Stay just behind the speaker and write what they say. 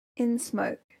In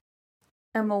smoke,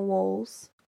 Emma Walls.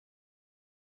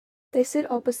 They sit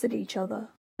opposite each other,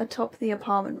 atop the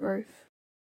apartment roof.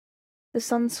 The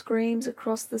sun screams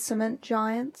across the cement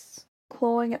giants,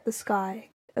 clawing at the sky,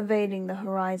 evading the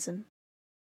horizon.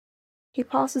 He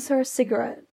passes her a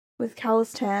cigarette, with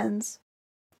calloused hands,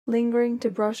 lingering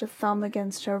to brush a thumb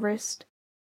against her wrist,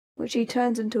 which he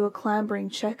turns into a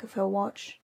clambering check of her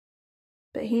watch.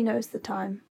 But he knows the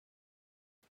time.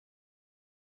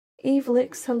 Eve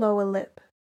licks her lower lip,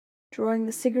 drawing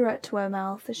the cigarette to her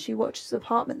mouth as she watches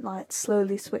apartment lights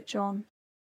slowly switch on.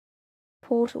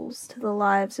 Portals to the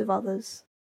lives of others.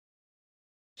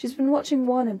 She's been watching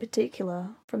one in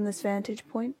particular from this vantage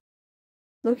point,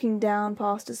 looking down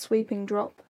past a sweeping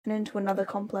drop and into another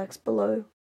complex below.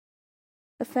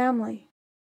 A family,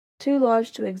 too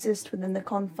large to exist within the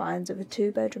confines of a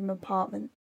two-bedroom apartment,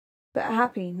 but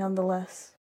happy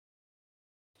nonetheless.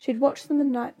 She'd watched them the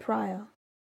night prior,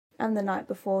 and the night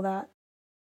before that,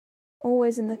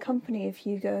 always in the company of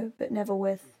Hugo, but never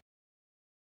with.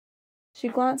 She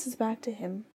glances back to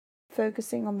him,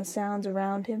 focusing on the sounds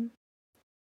around him.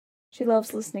 She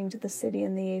loves listening to the city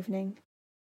in the evening,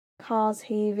 cars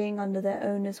heaving under their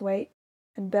owner's weight,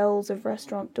 and bells of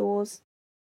restaurant doors.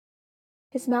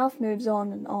 His mouth moves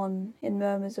on and on in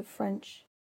murmurs of French.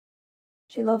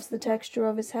 She loves the texture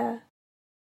of his hair,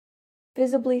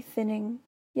 visibly thinning,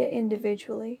 yet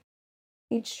individually.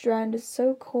 Each strand is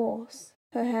so coarse,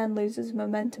 her hand loses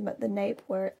momentum at the nape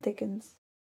where it thickens.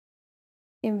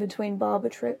 In between barber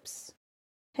trips,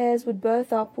 hairs would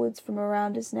burst upwards from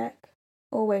around his neck,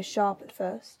 always sharp at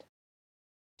first.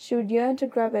 She would yearn to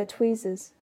grab her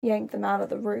tweezers, yank them out at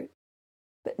the root,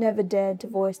 but never dared to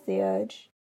voice the urge.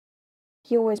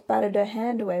 He always batted her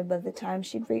hand away by the time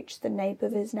she'd reached the nape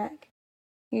of his neck,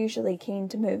 usually keen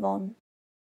to move on,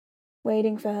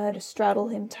 waiting for her to straddle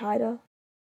him tighter,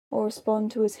 or respond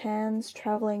to his hands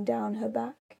travelling down her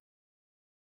back.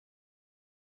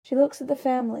 She looks at the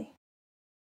family.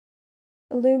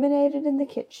 Illuminated in the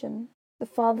kitchen, the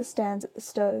father stands at the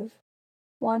stove,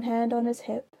 one hand on his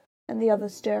hip and the other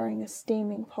stirring a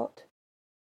steaming pot.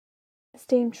 The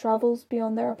steam travels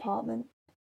beyond their apartment,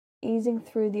 easing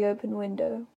through the open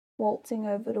window, waltzing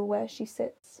over to where she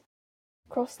sits,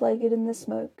 cross-legged in the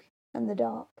smoke and the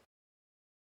dark.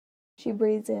 She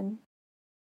breathes in.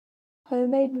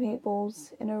 Homemade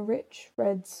meatballs in a rich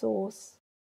red sauce.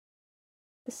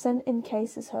 The scent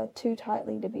encases her too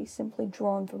tightly to be simply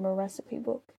drawn from a recipe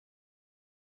book.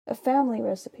 A family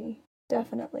recipe,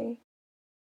 definitely,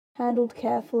 handled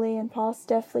carefully and passed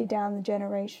deftly down the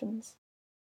generations.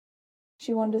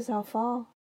 She wonders how far.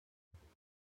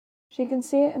 She can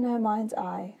see it in her mind's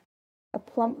eye, a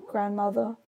plump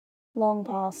grandmother, long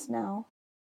past now,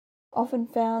 often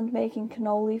found making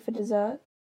cannoli for dessert.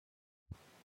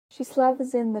 She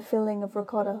slathers in the filling of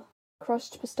ricotta,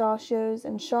 crushed pistachios,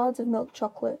 and shards of milk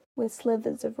chocolate with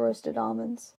slithers of roasted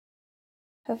almonds.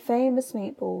 Her famous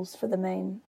meatballs for the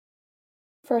main.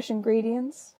 Fresh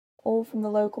ingredients, all from the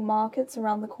local markets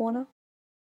around the corner.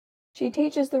 She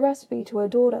teaches the recipe to her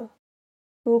daughter,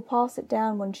 who will pass it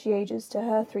down when she ages to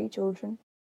her 3 children,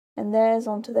 and theirs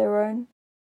onto their own.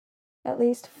 At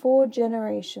least 4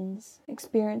 generations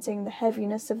experiencing the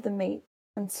heaviness of the meat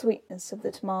and sweetness of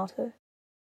the tomato.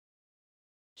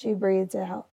 She breathes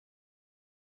out.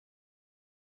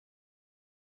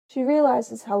 She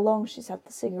realizes how long she's had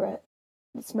the cigarette,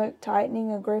 the smoke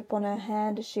tightening a grip on her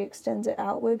hand as she extends it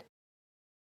outward.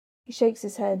 He shakes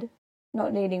his head,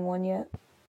 not needing one yet.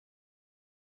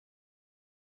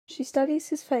 She studies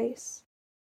his face.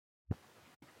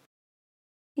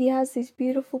 He has these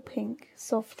beautiful pink,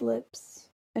 soft lips,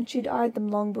 and she'd eyed them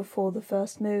long before the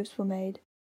first moves were made,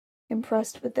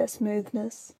 impressed with their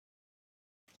smoothness.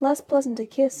 Less pleasant to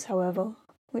kiss, however,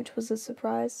 which was a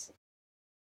surprise.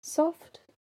 Soft,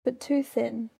 but too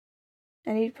thin,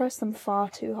 and he'd pressed them far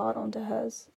too hard onto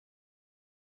hers.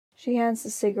 She hands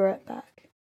the cigarette back.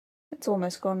 It's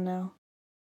almost gone now.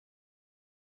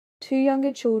 2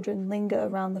 younger children linger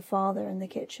around the father in the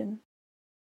kitchen,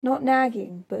 not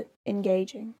nagging, but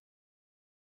engaging.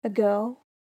 A girl,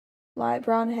 light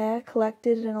brown hair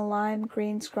collected in a lime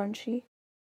green scrunchie,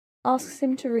 asks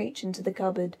him to reach into the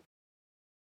cupboard.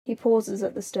 He pauses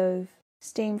at the stove,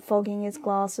 steam fogging his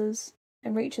glasses,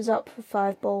 and reaches up for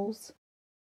 5 bowls.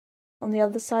 On the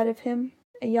other side of him,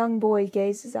 a young boy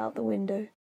gazes out the window.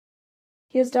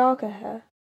 He has darker hair,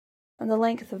 and the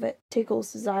length of it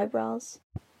tickles his eyebrows.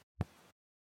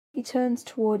 He turns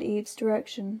toward Eve's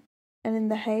direction, and in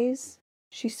the haze,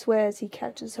 she swears he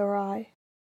catches her eye.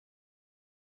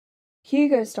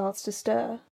 Hugo starts to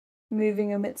stir,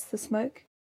 moving amidst the smoke.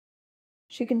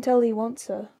 She can tell he wants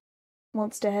her,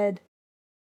 wants to head.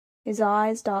 His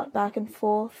eyes dart back and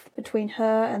forth between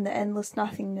her and the endless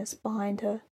nothingness behind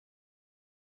her.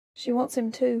 She wants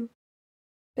him too,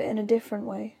 but in a different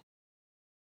way.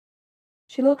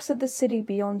 She looks at the city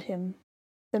beyond him,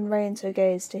 then rains her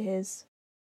gaze to his.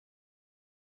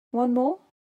 "One more?"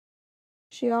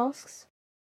 she asks,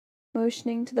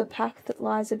 motioning to the pack that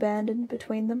lies abandoned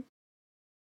between them.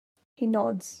 He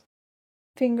nods,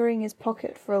 fingering his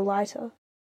pocket for a lighter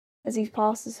as he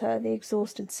passes her the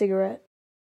exhausted cigarette.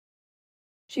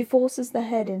 She forces the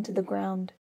head into the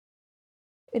ground.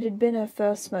 It had been her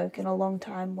first smoke in a long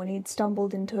time when he'd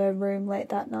stumbled into her room late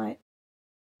that night,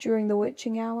 during the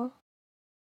witching hour.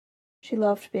 She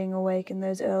loved being awake in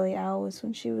those early hours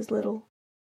when she was little,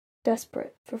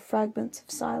 desperate for fragments of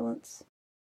silence.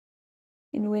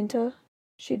 In winter,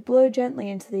 she'd blow gently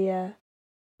into the air,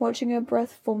 watching her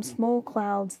breath form small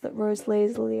clouds that rose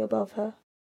lazily above her.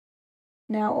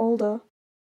 Now older,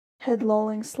 head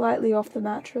lolling slightly off the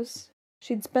mattress,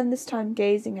 she'd spend this time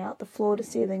gazing out the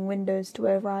floor-to-ceiling windows to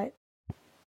her right.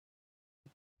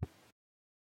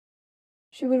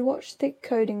 She would watch thick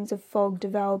coatings of fog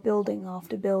devour building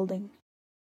after building.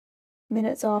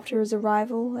 Minutes after his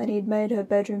arrival, and he'd made her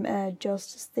bedroom air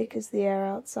just as thick as the air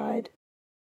outside.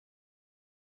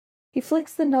 He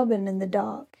flicks the nubbin in the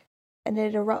dark, and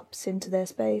it erupts into their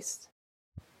space.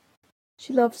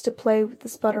 She loves to play with the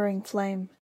sputtering flame.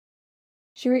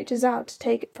 She reaches out to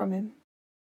take it from him.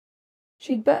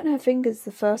 She'd burnt her fingers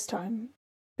the first time,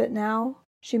 but now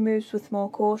she moves with more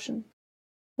caution,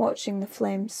 watching the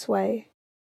flames sway.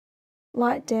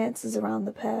 Light dances around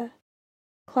the pair,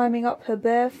 climbing up her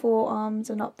bare forearms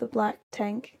and up the black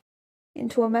tank,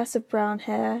 into a mess of brown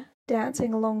hair,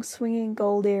 dancing along swinging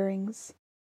gold earrings.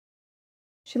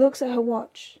 She looks at her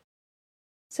watch.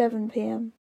 7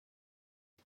 p.m.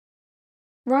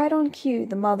 Right on cue,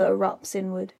 the mother erupts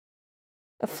inward.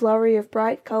 A flurry of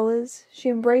bright colours, she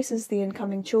embraces the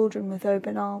incoming children with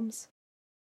open arms.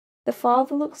 The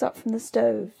father looks up from the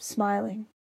stove, smiling.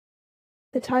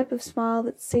 The type of smile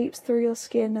that seeps through your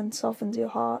skin and softens your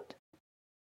heart.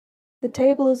 The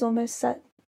table is almost set,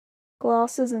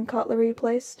 glasses and cutlery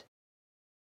placed.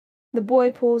 The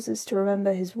boy pauses to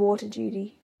remember his water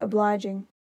duty, obliging.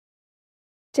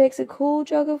 He takes a cool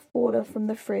jug of water from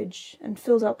the fridge and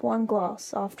fills up one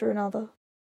glass after another.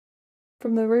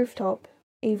 From the rooftop,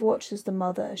 Eve watches the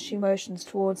mother as she motions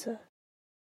towards her.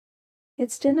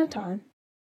 "It's dinner time,"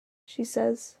 she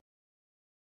says.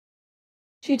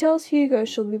 She tells Hugo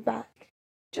she'll be back.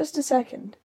 Just a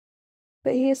second.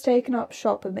 But he has taken up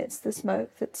shop amidst the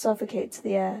smoke that suffocates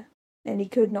the air, and he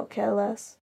could not care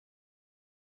less.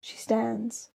 She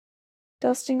stands,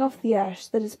 dusting off the ash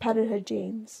that has patted her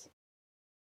jeans.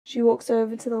 She walks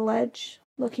over to the ledge,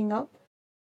 looking up,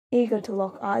 eager to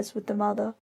lock eyes with the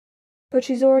mother, but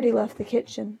she's already left the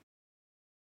kitchen.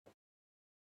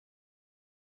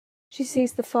 She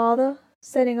sees the father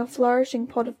setting a flourishing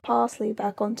pot of parsley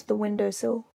back onto the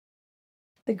windowsill.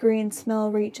 The green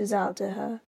smell reaches out to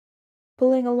her,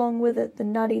 pulling along with it the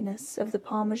nuttiness of the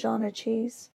Parmigiana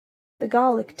cheese, the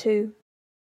garlic too.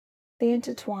 They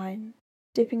intertwine,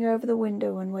 dipping over the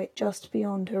window and wait just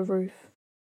beyond her roof.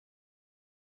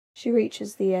 She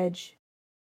reaches the edge,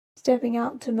 stepping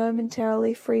out to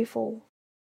momentarily freefall,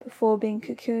 before being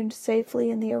cocooned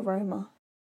safely in the aroma,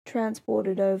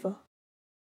 transported over.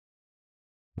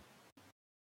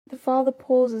 The father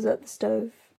pauses at the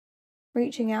stove,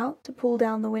 reaching out to pull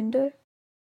down the window.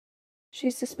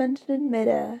 She's suspended in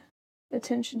midair,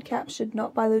 attention captured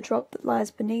not by the drop that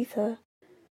lies beneath her,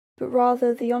 but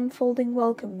rather the unfolding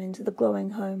welcome into the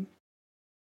glowing home.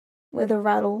 With a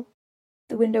rattle,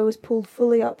 the window is pulled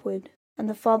fully upward, and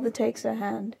the father takes her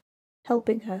hand,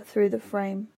 helping her through the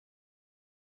frame.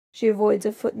 She avoids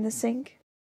a foot in the sink,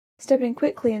 stepping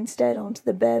quickly instead onto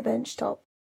the bare bench top,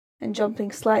 and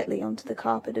jumping slightly onto the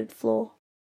carpeted floor.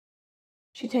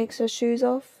 She takes her shoes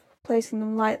off, placing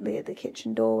them lightly at the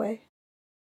kitchen doorway.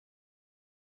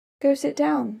 "Go sit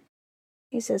down,"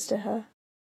 he says to her.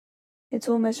 "It's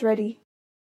almost ready."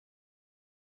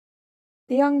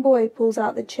 The young boy pulls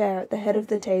out the chair at the head of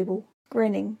the table,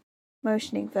 grinning,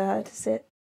 motioning for her to sit.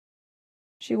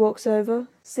 She walks over,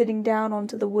 sitting down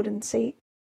onto the wooden seat,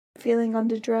 feeling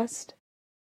underdressed.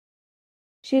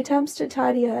 She attempts to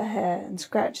tidy her hair and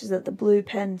scratches at the blue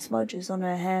pen smudges on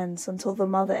her hands until the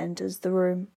mother enters the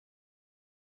room.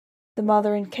 The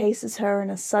mother encases her in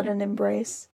a sudden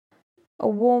embrace, a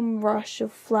warm rush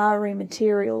of flowery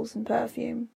materials and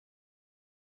perfume.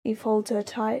 Eve holds her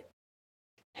tight,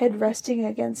 head resting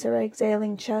against her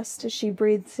exhaling chest as she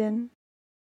breathes in.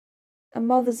 A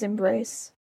mother's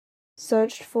embrace,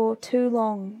 searched for too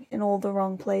long in all the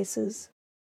wrong places.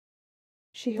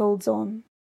 She holds on,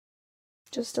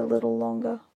 just a little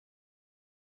longer.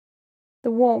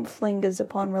 The warmth lingers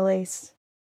upon release.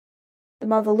 The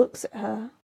mother looks at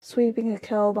her, sweeping a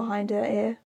curl behind her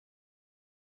ear.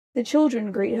 The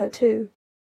children greet her too,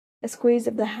 a squeeze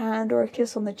of the hand or a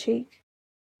kiss on the cheek.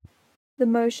 The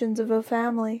motions of her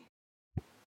family.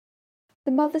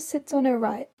 The mother sits on her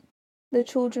right, the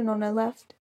children on her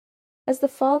left, as the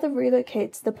father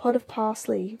relocates the pot of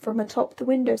parsley from atop the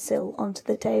windowsill onto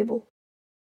the table.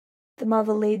 The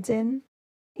mother leads in,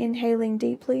 inhaling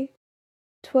deeply,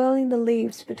 twirling the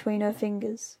leaves between her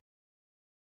fingers.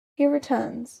 He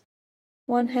returns,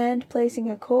 one hand placing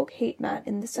a cork heat mat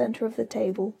in the center of the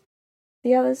table,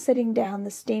 the other setting down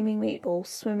the steaming meatballs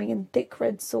swimming in thick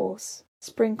red sauce,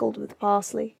 sprinkled with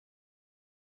parsley.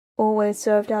 Always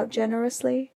served out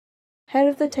generously, head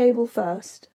of the table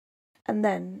first, and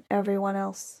then everyone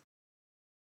else.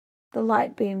 The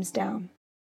light beams down.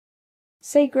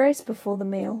 Say grace before the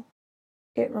meal,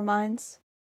 it reminds.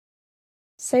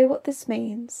 Say what this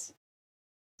means.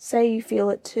 Say you feel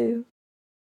it too.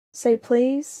 Say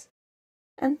please,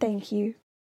 and thank you,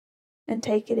 and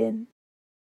take it in.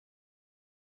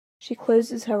 She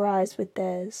closes her eyes with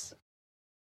theirs,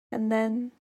 and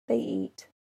then they eat.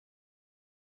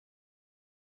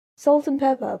 Salt and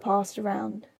pepper are passed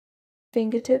around,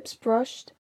 fingertips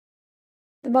brushed.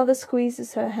 The mother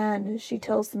squeezes her hand as she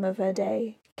tells them of her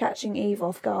day, catching Eve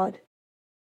off guard.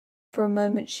 For a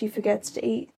moment she forgets to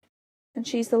eat, and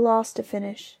she's the last to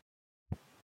finish.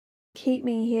 Keep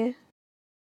me here,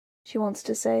 she wants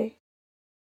to say,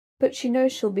 but she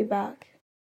knows she'll be back.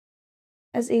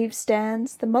 As Eve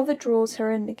stands, the mother draws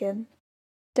her in again,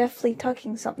 deftly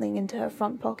tucking something into her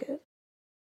front pocket.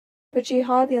 But she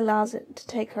hardly allows it to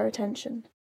take her attention.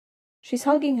 She's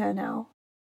hugging her now,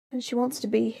 and she wants to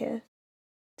be here,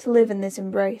 to live in this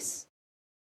embrace.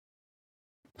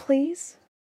 Please?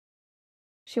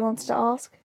 She wants to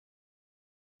ask.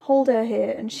 Hold her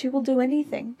here, and she will do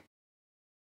anything.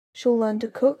 She'll learn to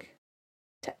cook,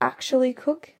 to actually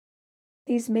cook,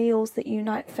 these meals that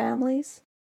unite families.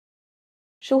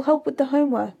 She'll help with the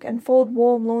homework and fold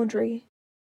warm laundry.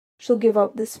 She'll give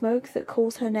up the smoke that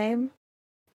calls her name,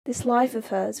 this life of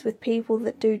hers with people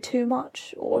that do too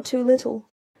much or too little,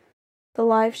 the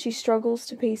life she struggles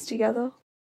to piece together,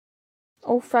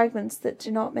 all fragments that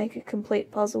do not make a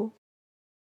complete puzzle.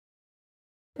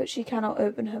 But she cannot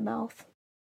open her mouth.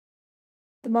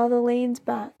 The mother leans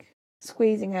back,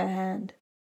 squeezing her hand,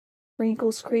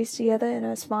 wrinkles crease together in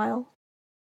her smile.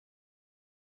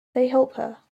 They help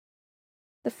her,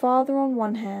 the father on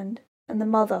one hand and the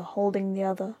mother holding the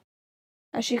other,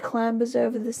 as she clambers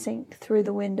over the sink through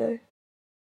the window.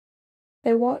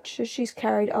 They watch as she's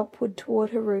carried upward toward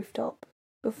her rooftop,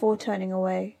 before turning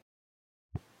away.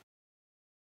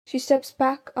 She steps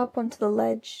back up onto the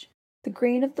ledge, the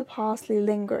green of the parsley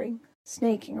lingering,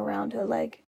 snaking around her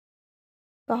leg.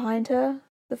 Behind her,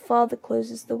 the father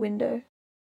closes the window.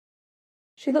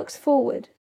 She looks forward,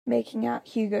 making out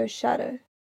Hugo's shadow.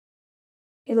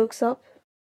 He looks up,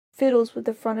 fiddles with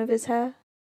the front of his hair.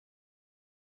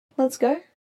 Let's go,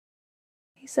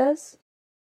 he says.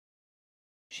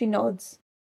 She nods.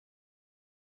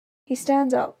 He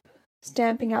stands up,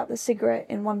 stamping out the cigarette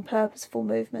in one purposeful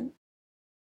movement.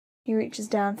 He reaches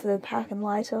down for the pack and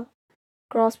lighter,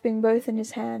 grasping both in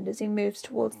his hand as he moves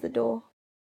towards the door.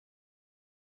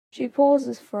 She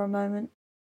pauses for a moment,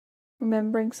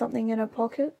 remembering something in her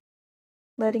pocket,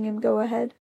 letting him go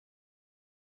ahead.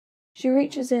 She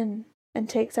reaches in and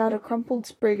takes out a crumpled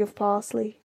sprig of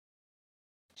parsley.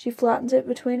 She flattens it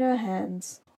between her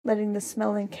hands, letting the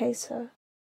smell encase her,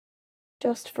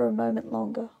 just for a moment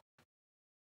longer.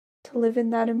 To live in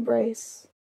that embrace,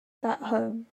 that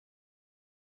home,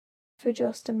 for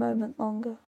just a moment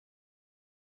longer.